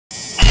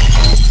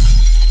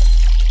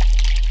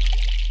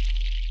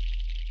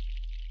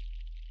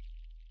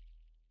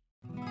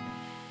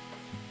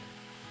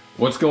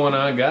What's going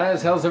on,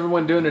 guys? How's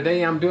everyone doing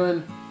today? I'm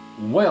doing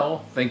well.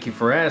 Thank you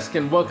for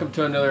asking. Welcome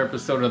to another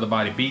episode of the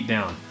Body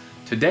Beatdown.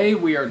 Today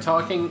we are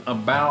talking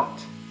about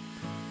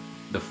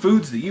the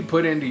foods that you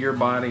put into your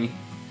body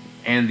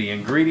and the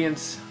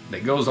ingredients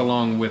that goes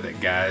along with it,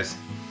 guys.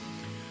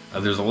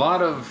 There's a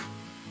lot of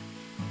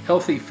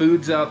healthy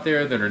foods out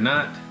there that are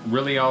not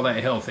really all that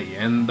healthy,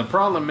 and the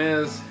problem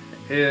is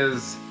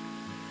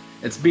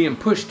it's being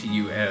pushed to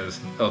you as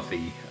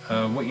healthy.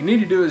 What you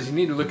need to do is you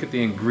need to look at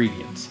the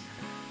ingredients.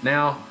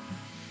 Now,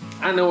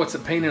 I know it's a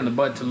pain in the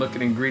butt to look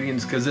at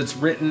ingredients because it's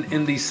written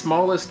in the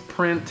smallest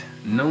print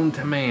known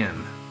to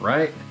man,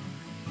 right?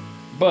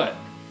 But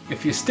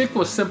if you stick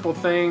with simple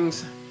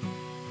things,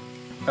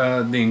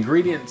 the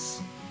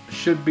ingredients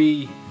should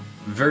be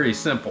very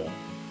simple.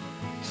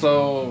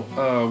 So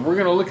we're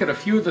gonna look at a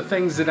few of the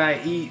things that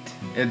I eat.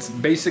 It's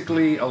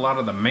basically a lot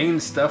of the main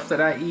stuff that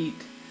I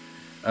eat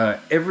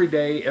every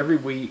day, every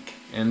week,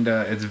 and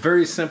it's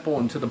very simple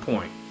and to the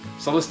point.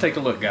 So let's take a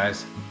look,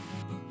 guys.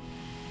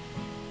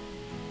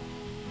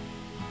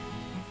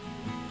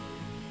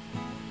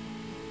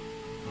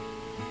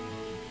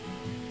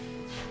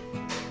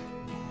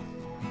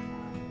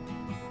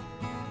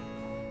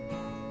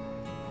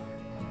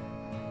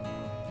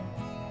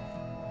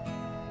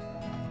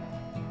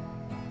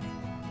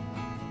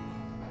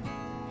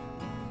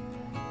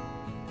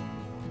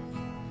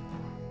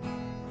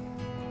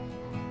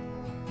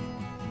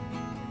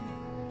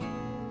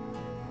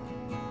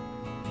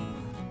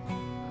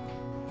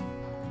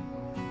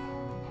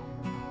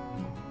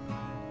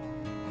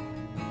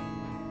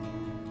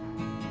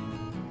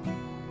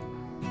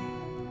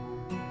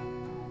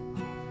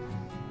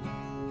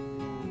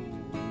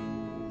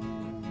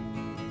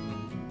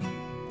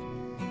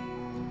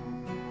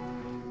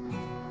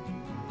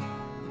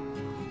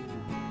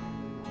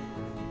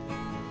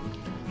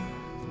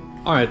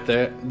 All right,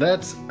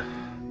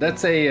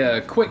 that's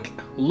a quick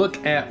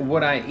look at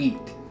what I eat.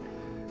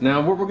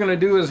 Now what we're gonna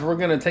do is we're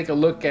gonna take a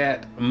look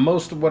at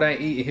most of what I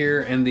eat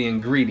here and the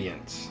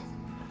ingredients.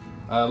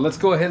 Let's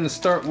go ahead and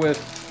start with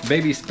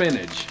baby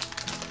spinach.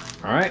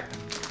 All right,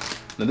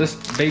 now this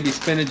baby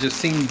spinach has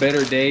seen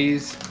better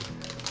days,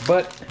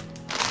 but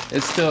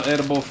it's still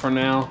edible for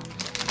now.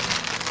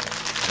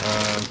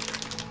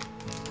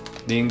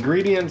 The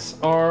ingredients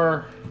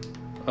are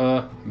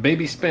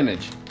baby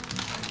spinach.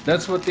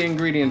 That's what the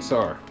ingredients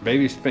are,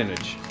 baby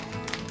spinach.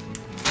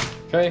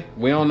 Okay,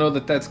 we all know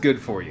that that's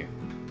good for you.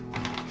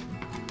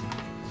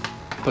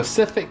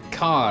 Pacific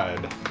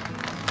cod.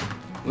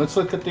 Let's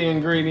look at the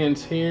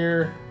ingredients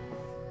here.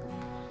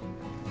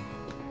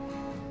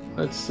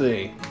 Let's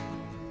see.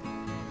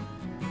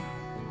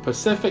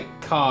 Pacific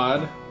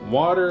cod,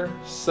 water,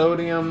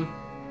 sodium,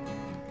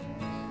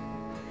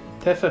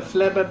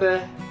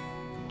 tefaflebebe,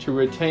 to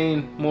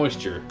retain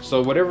moisture.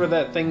 So whatever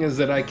that thing is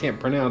that I can't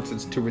pronounce,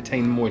 it's to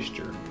retain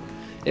moisture.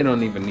 They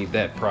don't even need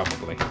that,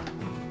 probably.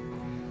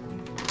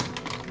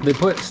 They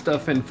put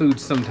stuff in food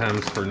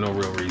sometimes for no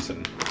real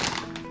reason.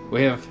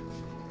 We have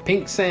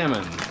pink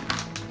salmon.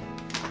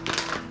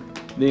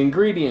 The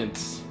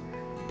ingredients: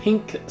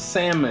 pink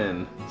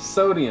salmon,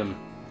 sodium,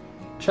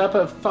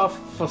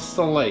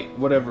 chapaphospholate,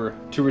 whatever,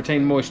 to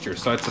retain moisture.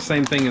 So it's the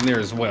same thing in there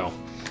as well.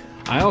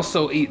 I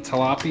also eat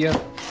tilapia,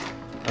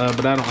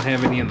 but I don't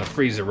have any in the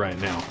freezer right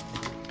now.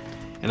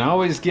 And I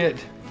always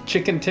get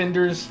chicken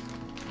tenders.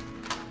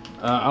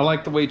 I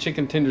like the way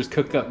chicken tenders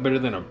cook up better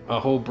than a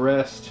whole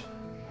breast.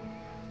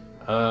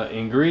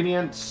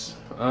 Ingredients,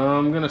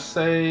 I'm gonna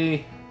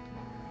say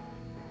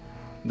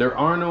there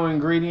are no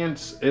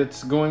ingredients.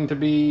 It's going to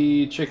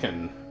be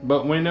chicken,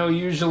 but we know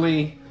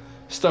usually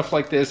stuff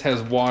like this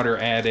has water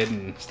added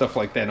and stuff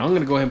like that. I'm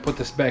gonna go ahead and put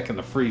this back in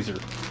the freezer.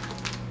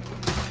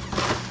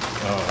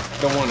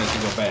 Don't want it to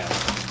go bad.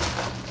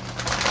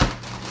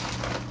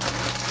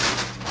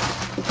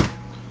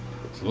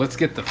 So let's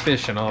get the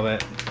fish and all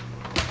that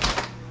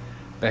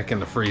back in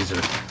the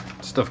freezer.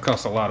 Stuff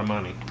costs a lot of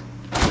money,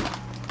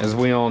 as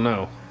we all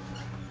know.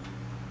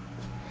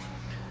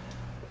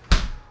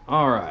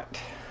 All right,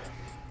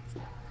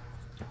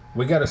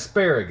 we got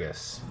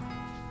asparagus.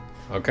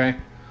 Okay,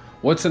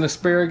 what's an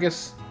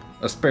asparagus?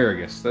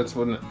 Asparagus. That's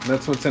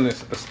what's in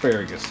this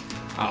asparagus.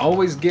 I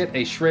always get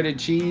a shredded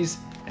cheese,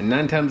 and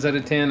 9 times out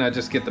of 10, I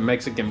just get the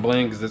Mexican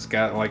blend because it's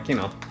got, like, you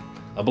know,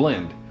 a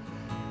blend.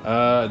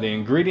 The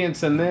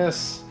ingredients in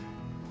this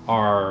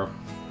are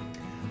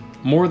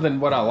more than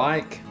what I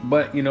like,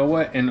 but you know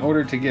what? In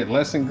order to get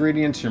less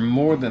ingredients, you're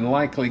more than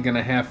likely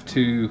gonna have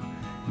to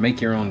make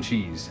your own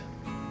cheese.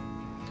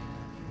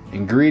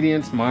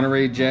 Ingredients: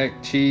 Monterey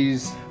Jack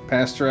cheese,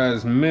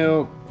 pasteurized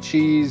milk,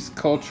 cheese,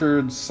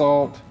 cultured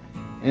salt,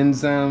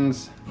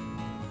 enzymes.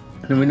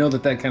 And we know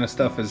that that kind of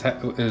stuff is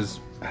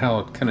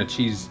how kind of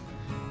cheese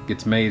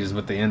gets made, is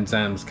with the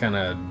enzymes kind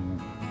of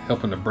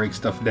helping to break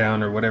stuff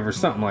down or whatever,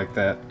 something like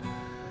that.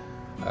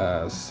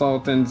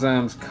 Salt,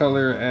 enzymes,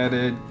 color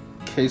added,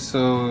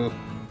 queso,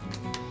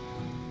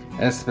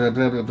 blah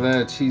blah blah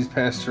blah, cheese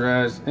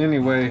pasteurized.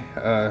 Anyway,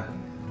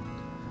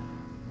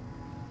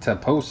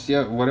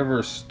 taposia,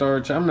 whatever,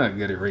 starch. I'm not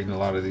good at reading a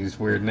lot of these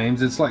weird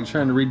names. It's like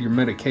trying to read your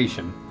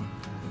medication.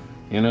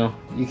 You know,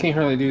 you can't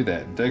hardly do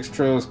that.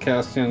 Dextrose,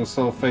 calcium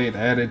sulfate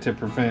added to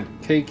prevent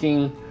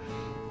caking.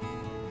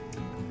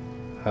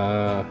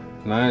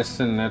 Nice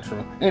and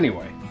natural.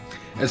 Anyway,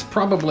 it's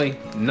probably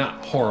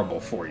not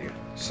horrible for you.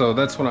 So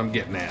that's what I'm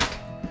getting at,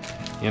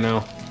 you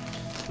know.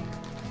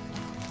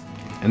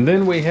 And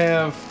then we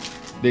have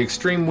the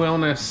Extreme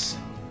Wellness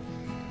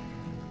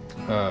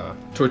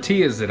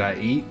tortillas that I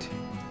eat.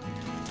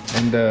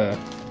 And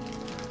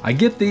I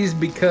get these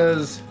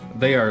because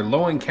they are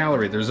low in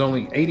calorie. There's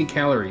only 80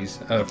 calories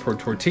per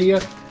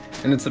tortilla,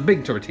 and it's the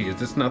big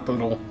tortillas. It's not the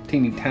little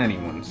teeny tiny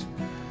ones.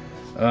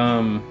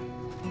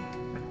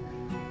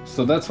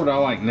 So that's what I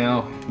like.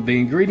 Now, the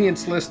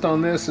ingredients list on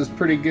this is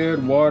pretty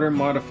good. Water,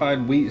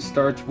 modified wheat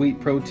starch, wheat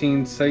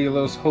protein,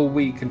 cellulose, whole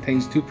wheat,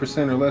 contains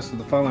 2% or less of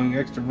the following: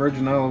 extra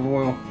virgin olive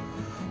oil,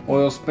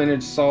 oil,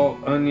 spinach, salt,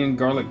 onion,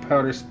 garlic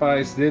powder,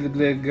 spice,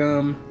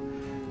 gum,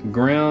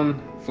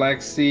 ground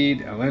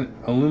flaxseed,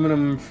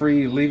 aluminum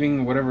free,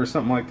 leaving whatever,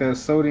 something like that,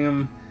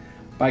 sodium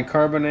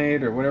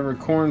bicarbonate or whatever,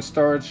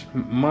 cornstarch,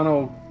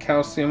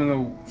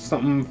 monocalcium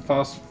something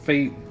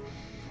phosphate,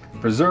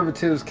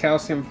 preservatives,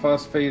 calcium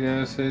phosphate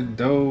acid,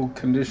 dough,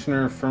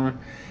 conditioner, ferment.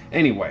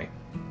 Anyway,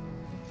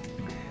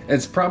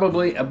 it's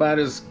probably about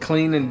as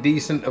clean and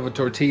decent of a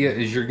tortilla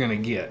as you're gonna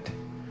get.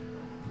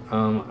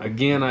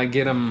 Again, I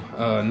get them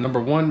number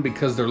one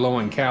because they're low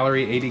in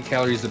calorie, 80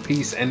 calories a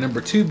piece, and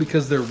number two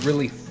because they're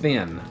really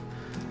thin.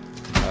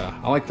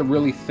 I like the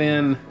really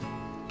thin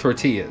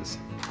tortillas.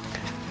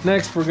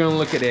 Next, we're gonna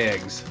look at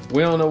eggs.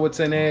 We all know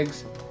what's in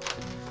eggs.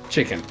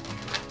 Chicken.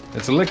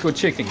 It's a liquid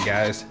chicken,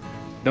 guys.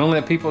 Don't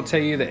let people tell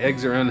you that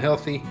eggs are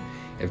unhealthy.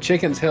 If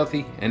chicken's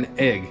healthy, an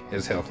egg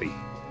is healthy.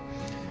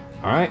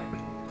 All right?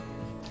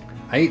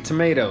 I eat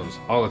tomatoes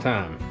all the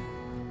time.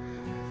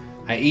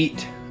 I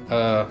eat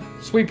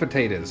sweet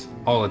potatoes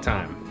all the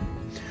time.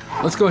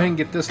 Let's go ahead and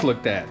get this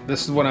looked at.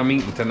 This is what I'm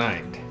eating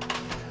tonight.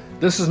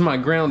 This is my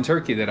ground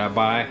turkey that I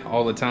buy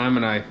all the time,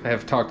 and I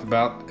have talked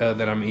about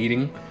that I'm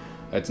eating.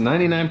 It's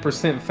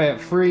 99%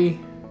 fat-free,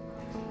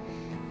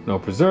 no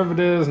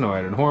preservatives, no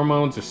added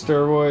hormones or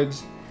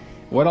steroids.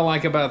 What I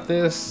like about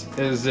this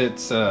is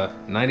it's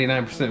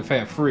 99%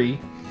 fat-free.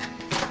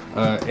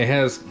 It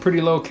has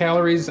pretty low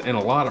calories and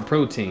a lot of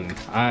protein.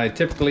 I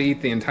typically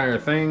eat the entire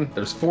thing.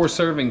 There's 4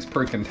 servings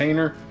per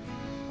container,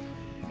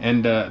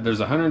 and there's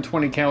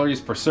 120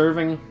 calories per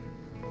serving.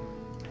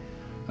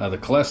 The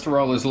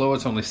cholesterol is low.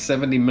 It's only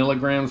 70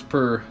 milligrams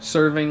per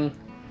serving.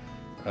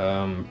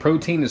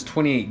 Protein is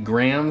 28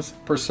 grams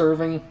per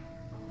serving.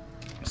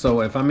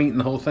 So if I'm eating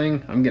the whole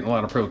thing, I'm getting a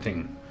lot of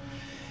protein.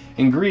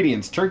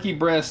 Ingredients: turkey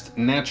breast,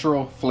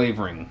 natural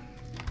flavoring.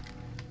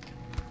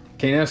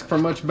 Can't ask for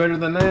much better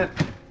than that.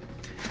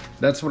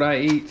 That's what I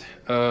eat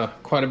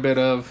quite a bit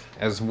of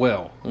as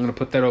well. I'm gonna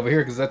put that over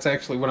here because that's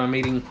actually what I'm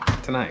eating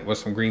tonight, with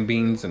some green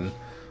beans and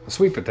a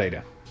sweet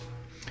potato.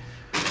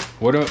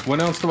 What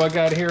else do I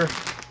got here?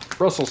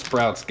 Brussels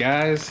sprouts,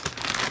 guys.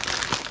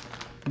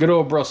 Good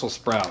old Brussels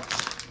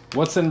sprouts.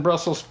 What's in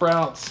Brussels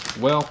sprouts?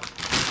 Well,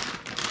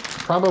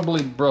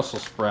 probably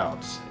Brussels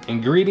sprouts.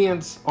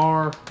 Ingredients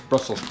are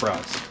Brussels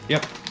sprouts.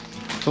 Yep.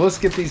 So let's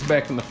get these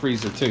back in the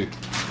freezer too.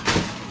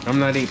 I'm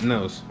not eating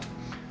those.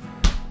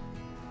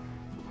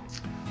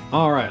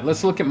 All right,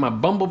 let's look at my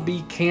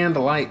Bumblebee canned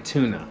light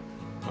tuna.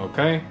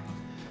 Okay.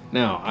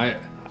 Now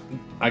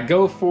I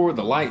go for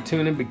the light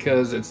tuna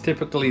because it's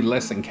typically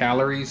less in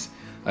calories.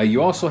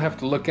 You also have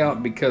to look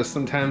out because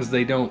sometimes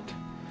they don't.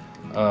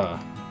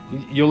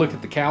 You'll look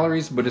at the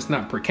calories, but it's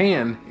not per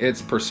can, it's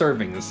per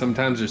serving. And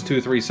sometimes there's 2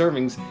 or 3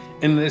 servings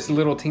in this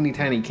little teeny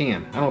tiny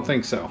can. I don't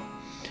think so.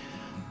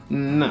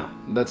 No,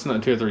 that's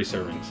not 2 or 3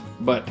 servings.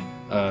 But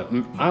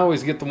I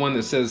always get the one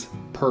that says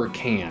per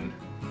can.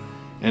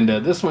 And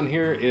this one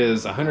here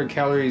is 100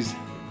 calories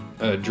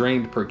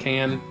drained per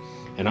can.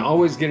 And I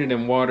always get it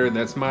in water.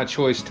 That's my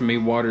choice. To me,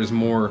 water is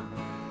more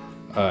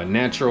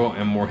natural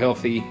and more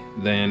healthy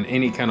than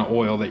any kind of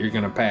oil that you're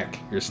going to pack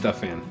your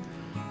stuff in.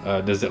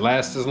 Does it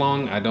last as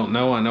long? I don't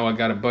know. I know I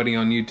got a buddy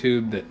on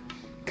YouTube that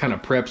kind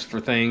of preps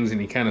for things,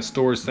 and he kind of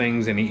stores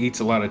things, and he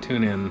eats a lot of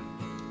tuna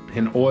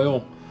in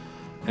oil,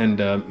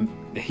 and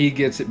he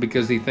gets it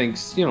because he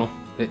thinks, you know,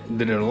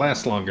 that it'll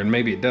last longer, and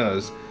maybe it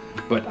does.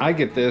 But I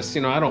get this,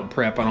 you know, I don't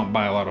prep. I don't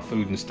buy a lot of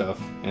food and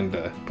stuff and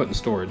put in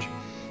storage.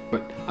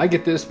 But I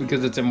get this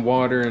because it's in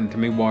water, and to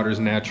me, water is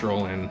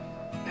natural and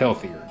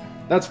healthier.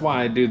 That's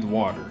why I do the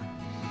water.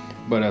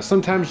 But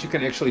sometimes you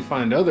can actually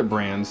find other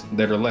brands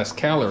that are less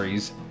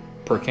calories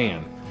per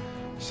can.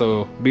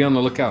 So be on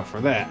the lookout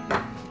for that.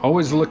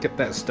 Always look at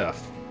that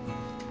stuff.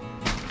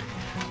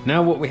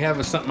 Now what we have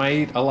is something I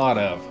eat a lot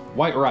of.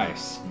 White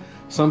rice.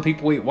 Some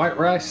people eat white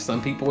rice,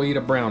 some people eat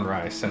a brown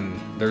rice, and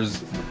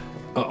there's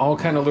all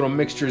kind of little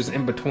mixtures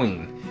in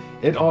between.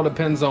 It all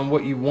depends on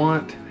what you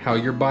want, how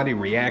your body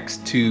reacts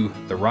to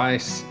the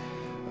rice.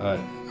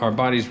 Our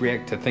bodies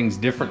react to things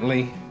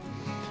differently,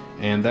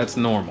 and that's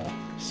normal.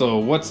 So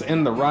what's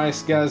in the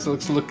rice, guys?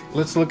 Let's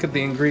look at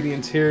the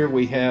ingredients here.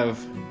 We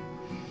have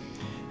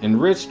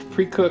enriched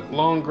pre-cooked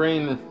long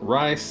grain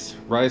rice,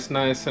 rice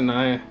nice and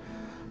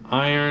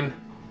iron,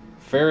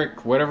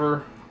 ferric,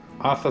 whatever,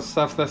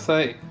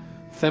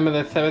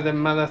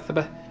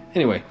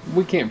 Anyway,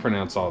 we can't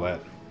pronounce all that.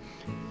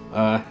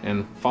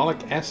 And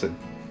folic acid.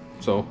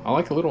 So I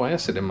like a little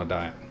acid in my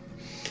diet.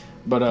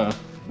 But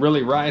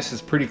really, rice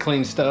is pretty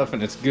clean stuff,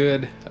 and it's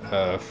good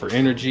for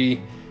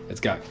energy.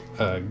 It's got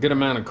a good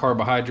amount of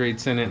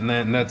carbohydrates in it,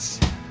 and that's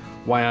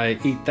why I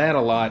eat that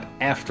a lot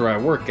after I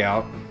work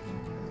out,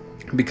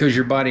 because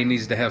your body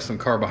needs to have some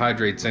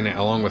carbohydrates in it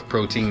along with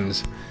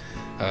proteins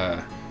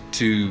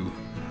to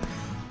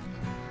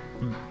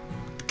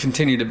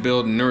continue to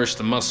build and nourish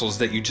the muscles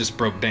that you just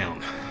broke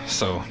down.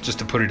 So just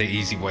to put it an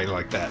easy way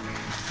like that.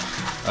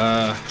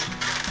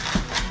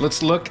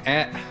 Let's look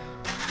at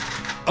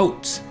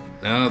oats.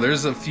 Now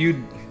there's a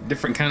few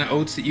different kind of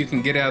oats that you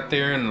can get out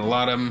there, and a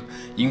lot of them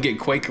you can get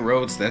Quaker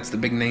Oats, that's the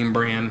big name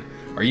brand,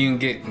 or you can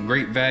get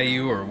Great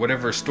Value or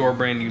whatever store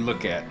brand you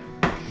look at.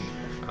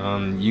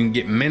 You can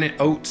get Minute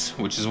Oats,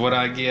 which is what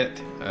I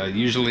get.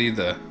 Usually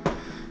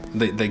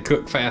they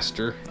cook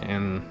faster,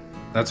 and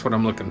that's what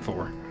I'm looking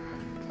for.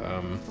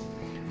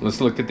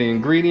 Let's look at the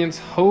ingredients.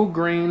 Whole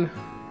grain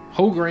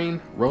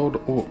rolled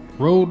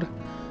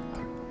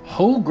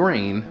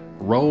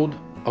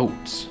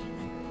oats.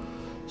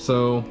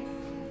 So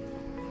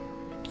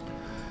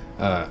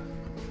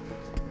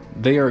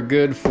they are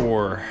good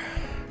for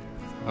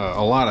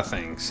a lot of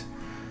things.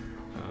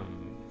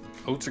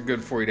 Oats are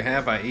good for you to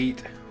have. I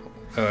eat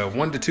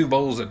 1 to 2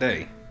 bowls a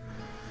day.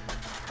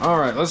 All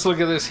right, let's look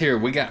at this here.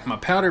 We got my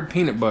powdered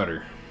peanut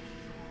butter.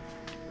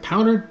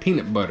 Powdered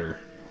peanut butter.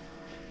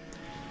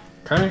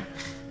 Okay.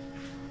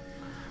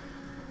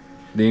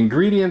 The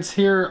ingredients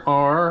here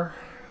are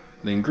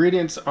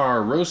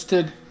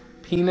roasted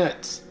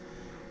peanuts,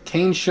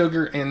 cane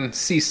sugar, and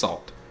sea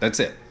salt. That's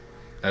it.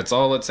 That's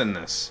all that's in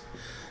this.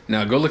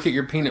 Now go look at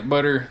your peanut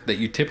butter that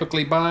you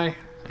typically buy,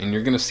 and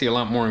you're gonna see a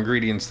lot more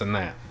ingredients than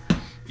that.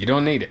 You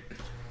don't need it.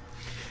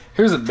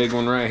 Here's a big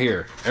one right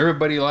here.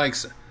 Everybody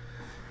likes,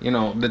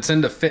 that's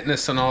into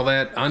fitness and all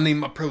that. I need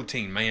my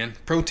protein, man.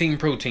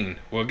 Protein.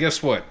 Well,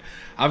 guess what?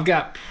 I've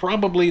got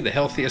probably the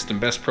healthiest and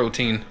best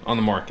protein on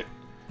the market.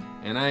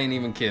 And I ain't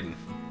even kidding.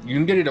 You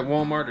can get it at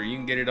Walmart, or you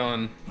can get it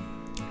on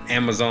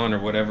Amazon or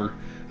whatever.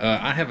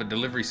 I have a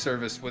delivery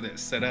service with it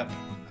set up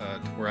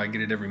to where I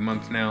get it every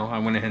month now. I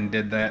went ahead and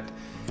did that.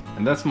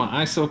 And that's my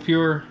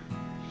Isopure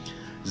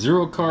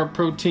 0 carb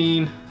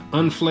protein,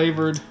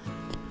 unflavored.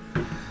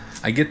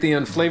 I get the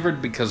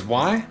unflavored because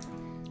why?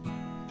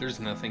 There's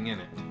nothing in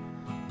it.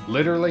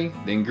 Literally,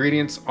 the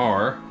ingredients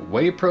are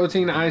whey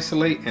protein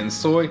isolate and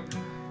soy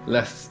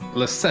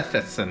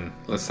lecithin,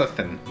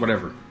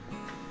 whatever.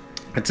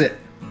 That's it.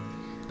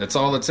 That's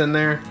all that's in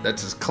there.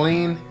 That's as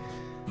clean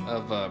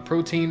of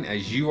protein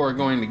as you are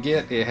going to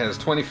get. It has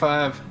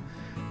 25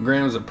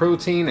 grams of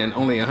protein and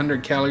only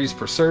 100 calories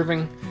per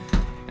serving.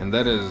 And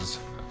that is,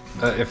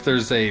 if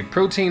there's a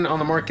protein on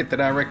the market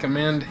that I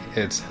recommend,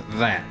 it's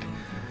that.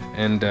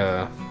 And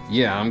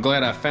yeah, I'm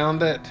glad I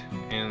found it.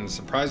 And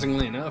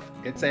surprisingly enough,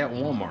 it's at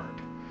Walmart.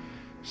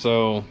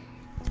 So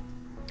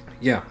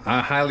yeah, I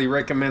highly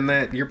recommend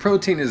that. Your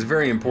protein is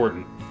very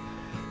important.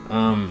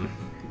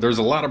 There's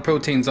a lot of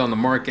proteins on the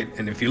market,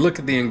 and if you look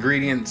at the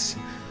ingredients,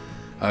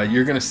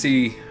 you're gonna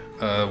see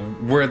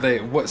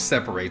what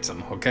separates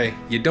them. Okay,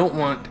 you don't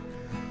want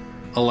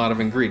a lot of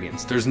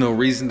ingredients. There's no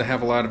reason to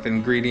have a lot of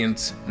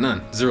ingredients.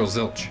 None. Zero,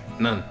 zilch.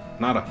 None.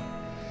 Nada.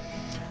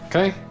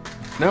 Okay,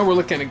 now we're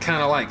looking at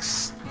kind of like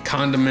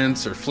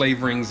condiments or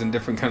flavorings and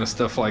different kind of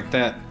stuff like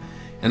that.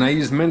 And I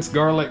use minced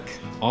garlic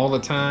all the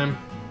time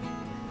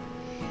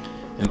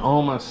in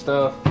all my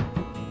stuff.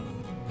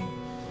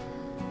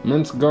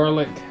 Minced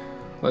garlic.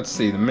 Let's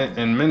see,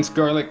 minced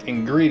garlic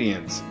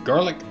ingredients: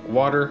 garlic,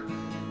 water,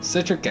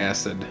 citric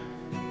acid,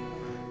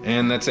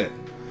 and that's it.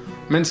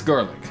 Minced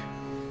garlic.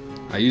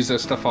 I use that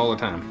stuff all the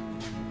time.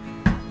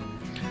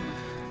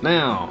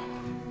 Now,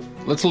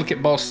 let's look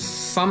at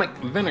balsamic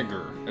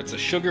vinegar. It's a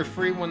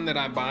sugar-free one that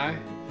I buy.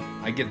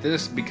 I get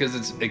this because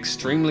it's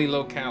extremely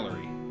low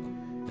calorie.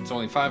 It's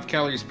only 5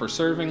 calories per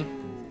serving.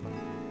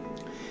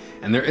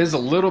 And there is a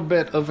little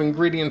bit of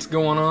ingredients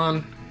going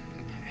on,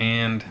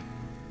 and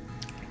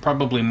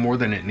probably more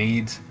than it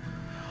needs.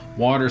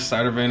 Water,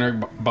 cider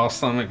vinegar,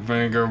 balsamic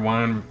vinegar,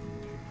 wine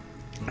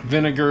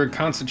vinegar,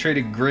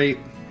 concentrated grape,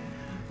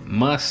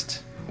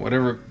 must,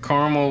 whatever,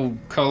 caramel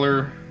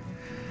color,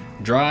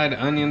 dried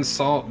onion,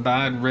 salt,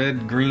 dyed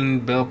red,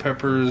 green bell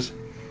peppers,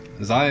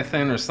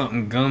 xanthan or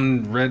something,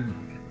 gum, red,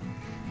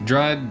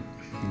 dried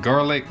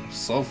garlic,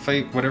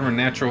 sulfate, whatever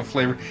natural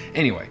flavor.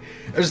 Anyway,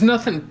 there's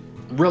nothing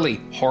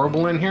really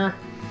horrible in here,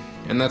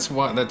 and that's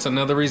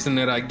another reason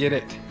that I get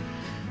it.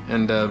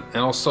 And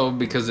also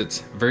because it's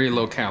very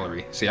low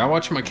calorie. See, I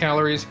watch my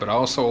calories, but I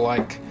also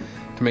like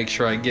to make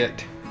sure I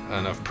get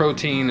enough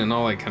protein and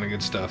all that kind of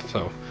good stuff.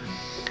 So,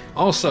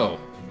 also,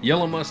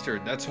 yellow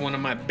mustard. That's one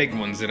of my big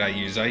ones that I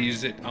use. I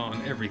use it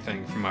on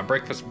everything, from my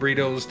breakfast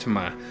burritos to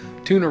my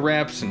tuna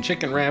wraps and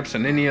chicken wraps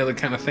and any other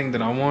kind of thing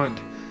that I want.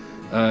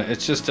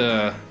 It's just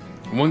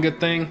one good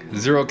thing: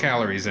 0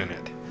 calories in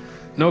it.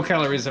 No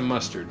calories in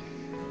mustard.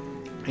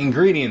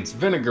 Ingredients: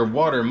 vinegar,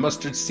 water,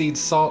 mustard seed,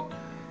 salt,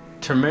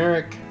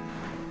 turmeric,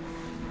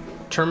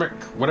 turmeric,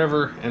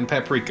 whatever, and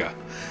paprika.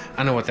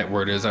 I know what that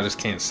word is, I just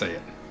can't say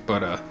it.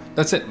 But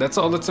that's it. That's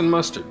all that's in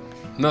mustard.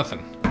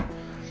 Nothing.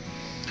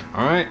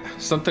 Alright,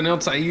 something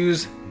else I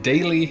use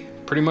daily,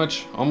 pretty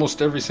much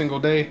almost every single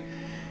day,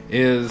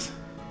 is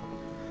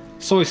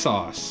soy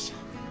sauce.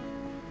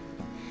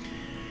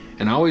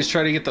 And I always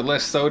try to get the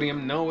less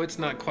sodium. No, it's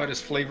not quite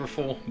as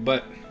flavorful,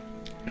 but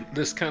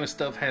this kind of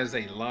stuff has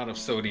a lot of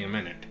sodium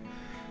in it.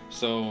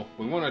 So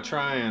we want to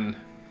try and,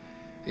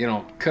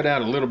 cut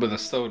out a little bit of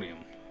sodium.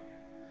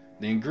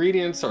 The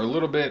ingredients are a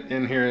little bit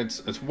in here.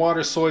 It's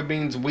water,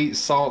 soybeans, wheat,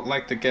 salt,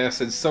 lactic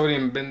acid,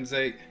 sodium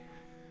benzoate,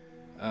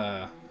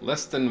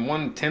 less than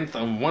 1/10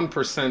 of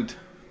 1%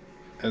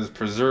 as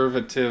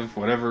preservative,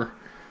 whatever,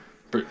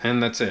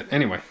 and that's it.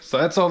 Anyway, so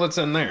that's all that's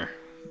in there.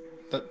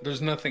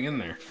 There's nothing in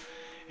there.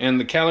 And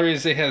the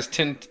calories, it has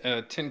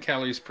 10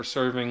 calories per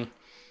serving,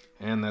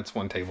 and that's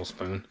 1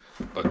 tablespoon.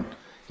 But,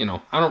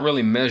 I don't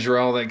really measure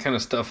all that kind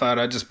of stuff out.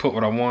 I just put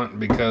what I want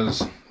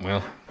because,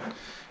 well,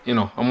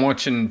 I'm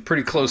watching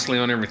pretty closely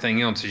on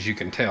everything else, as you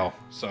can tell.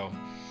 So,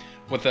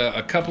 with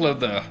a couple of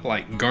the,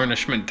 like,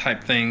 garnishment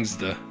type things,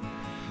 the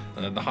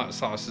hot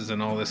sauces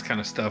and all this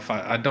kind of stuff,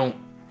 I don't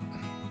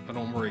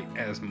worry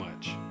as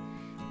much.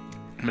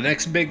 The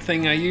next big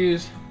thing I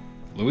use,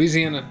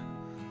 Louisiana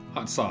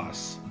hot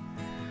sauce.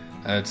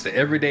 It's the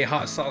everyday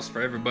hot sauce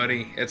for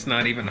everybody. It's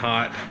not even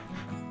hot.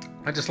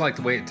 I just like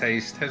the way it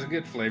tastes. It has a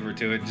good flavor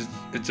to it.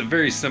 It's a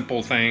very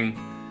simple thing.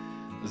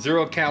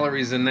 0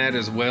 calories in that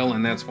as well,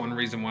 and that's one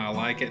reason why I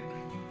like it.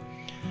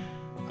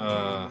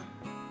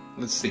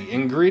 Let's see.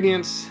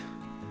 Ingredients: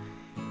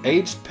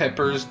 aged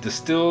peppers,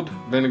 distilled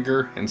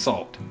vinegar, and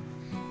salt.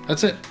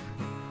 That's it.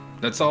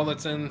 That's all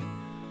that's in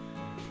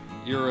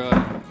your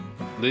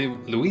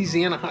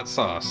Louisiana hot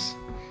sauce.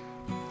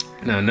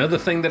 Now, another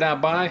thing that I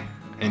buy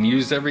and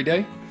use every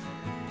day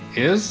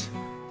is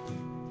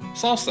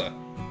salsa.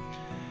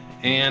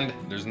 And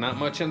there's not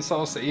much in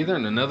salsa either.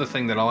 And another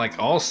thing that I like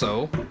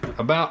also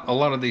about a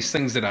lot of these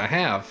things that I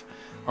have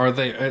are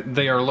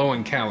they are low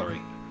in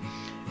calorie.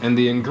 And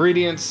the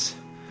ingredients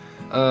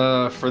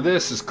for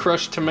this is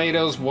crushed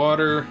tomatoes,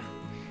 water,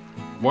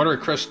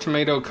 crushed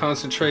tomato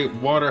concentrate,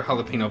 water,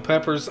 jalapeno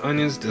peppers,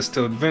 onions,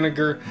 distilled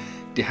vinegar,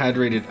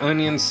 dehydrated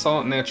onions,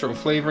 salt, natural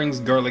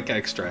flavorings, garlic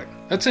extract.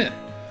 That's it.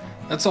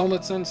 That's all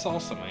that's in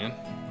salsa, man.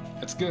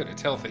 It's good.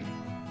 It's healthy.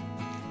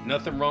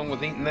 Nothing wrong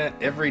with eating that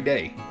every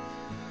day.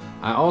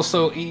 I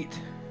also eat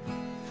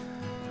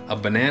a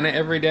banana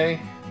every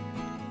day.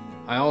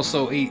 I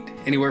also eat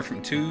anywhere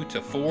from 2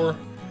 to 4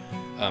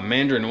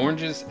 mandarin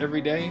oranges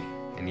every day.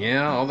 And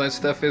yeah, all that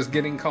stuff is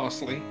getting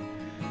costly.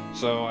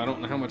 So I don't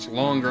know how much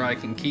longer I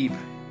can keep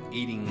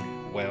eating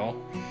well.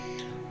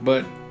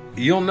 But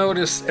you'll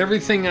notice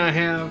everything I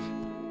have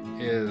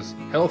is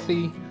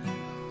healthy,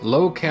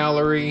 low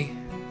calorie,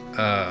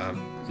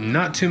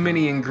 not too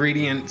many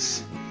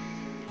ingredients.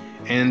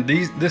 And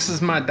this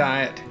is my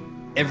diet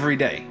every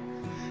day.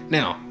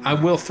 Now, I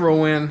will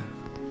throw in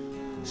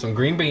some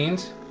green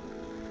beans.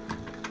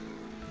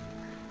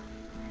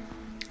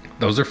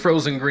 Those are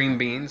frozen green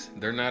beans.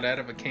 They're not out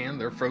of a can.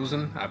 They're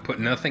frozen. I put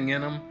nothing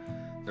in them.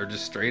 They're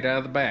just straight out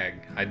of the bag.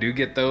 I do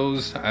get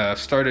those. I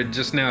started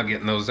just now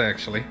getting those,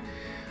 actually.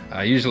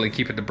 I usually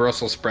keep it to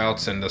Brussels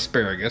sprouts and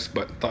asparagus,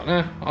 but thought,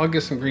 I'll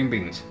get some green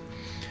beans.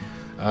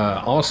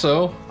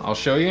 Also, I'll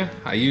show you.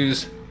 I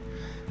use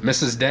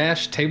Mrs.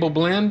 Dash Table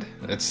Blend.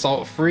 It's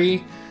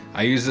salt-free.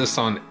 I use this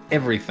on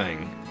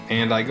everything.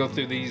 And I go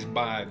through these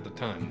by the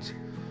tons.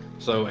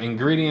 So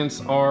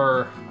ingredients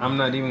are, I'm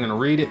not even going to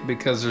read it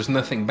because there's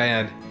nothing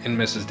bad in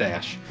Mrs.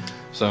 Dash.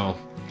 So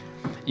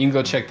you can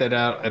go check that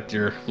out at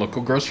your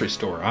local grocery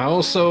store. I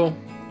also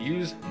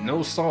use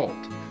no salt.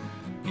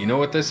 You know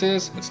what this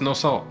is? It's no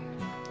salt.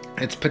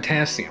 It's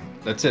potassium.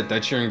 That's it.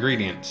 That's your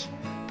ingredients.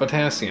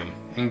 Potassium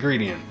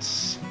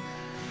ingredients.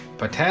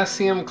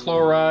 Potassium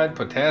chloride,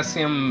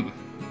 potassium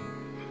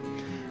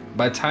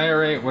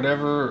bitarate,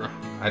 whatever,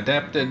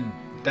 adaptic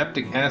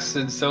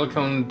acid,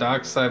 silicone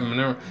dioxide,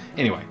 mineral.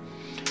 Anyway,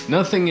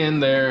 nothing in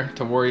there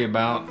to worry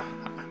about.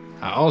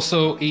 I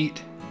also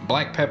eat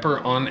black pepper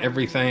on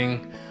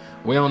everything.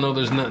 We all know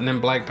there's nothing in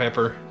black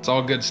pepper. It's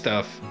all good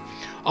stuff.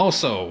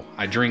 Also,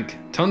 I drink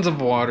tons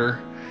of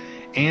water,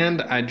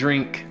 and I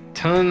drink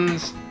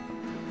tons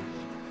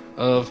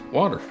of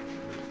water.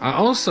 I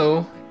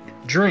also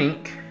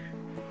drink,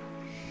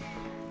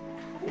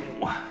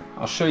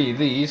 I'll show you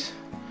these.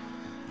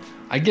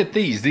 I get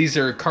these. These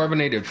are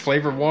carbonated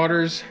flavored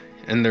waters,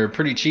 and they're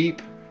pretty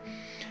cheap.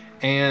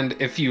 And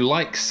if you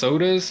like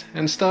sodas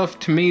and stuff,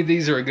 to me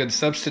these are a good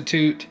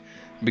substitute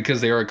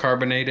because they are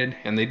carbonated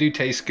and they do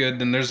taste good.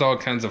 Then there's all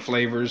kinds of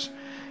flavors,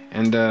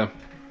 and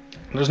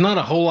there's not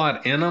a whole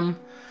lot in them.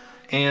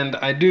 And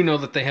I do know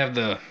that they have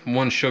the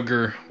one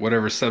sugar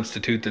whatever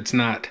substitute that's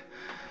not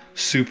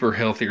super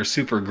healthy or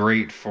super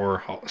great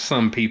for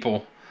some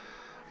people,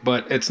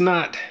 but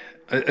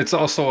it's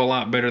also a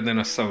lot better than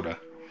a soda.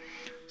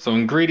 So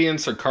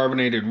ingredients are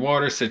carbonated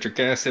water, citric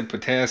acid,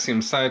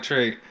 potassium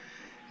citrate,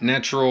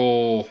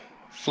 natural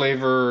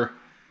flavor,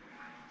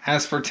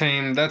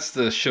 aspartame, that's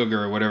the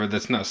sugar or whatever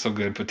that's not so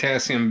good,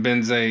 potassium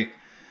benzoate,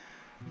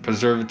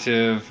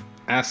 preservative,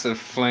 acid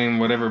flame,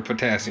 whatever,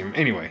 potassium.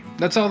 Anyway,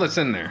 that's all that's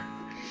in there.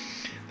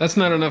 That's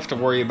not enough to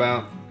worry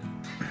about.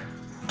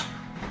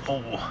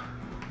 Oh,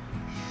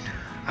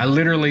 I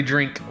literally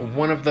drink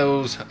one of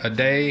those a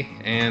day,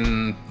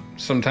 and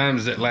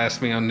sometimes it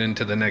lasts me on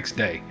into the next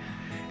day.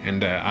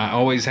 And I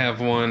always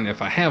have one,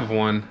 if I have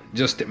one,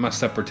 just at my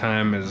supper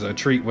time as a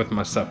treat with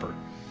my supper.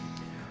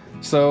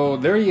 So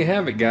there you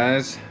have it,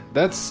 guys.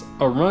 That's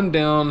a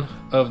rundown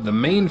of the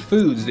main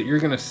foods that you're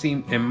gonna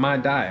see in my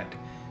diet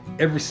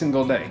every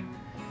single day.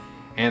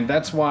 And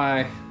that's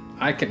why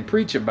I can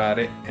preach about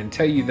it and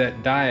tell you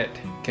that diet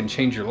can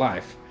change your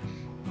life.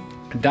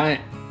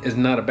 Diet is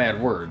not a bad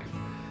word.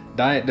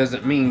 Diet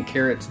doesn't mean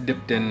carrots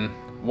dipped in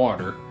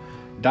water.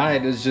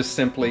 Diet is just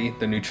simply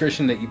the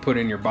nutrition that you put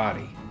in your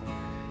body.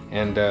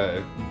 And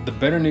the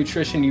better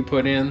nutrition you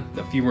put in,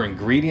 the fewer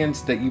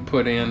ingredients that you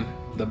put in,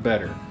 the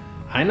better.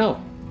 I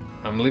know,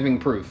 I'm living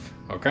proof,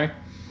 okay?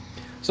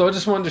 So I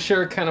just wanted to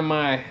share kind of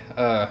my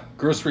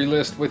grocery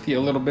list with you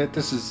a little bit.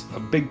 This is a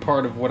big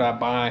part of what I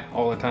buy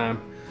all the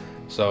time.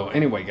 So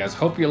anyway, guys,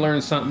 hope you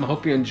learned something.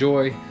 Hope you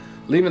enjoy.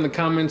 Leave in the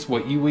comments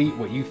what you eat,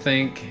 what you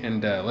think,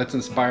 and let's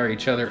inspire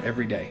each other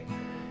every day.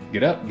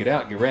 Get up, get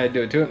out, get ready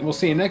to do it. And we'll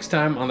see you next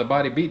time on the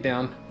Body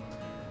Beatdown,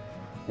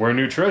 where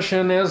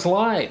nutrition is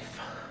life.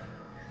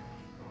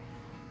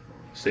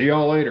 See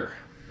y'all later.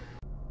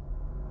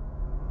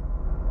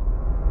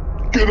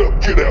 Get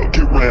up, get out,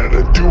 get ready,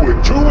 do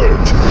it, do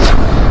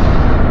it!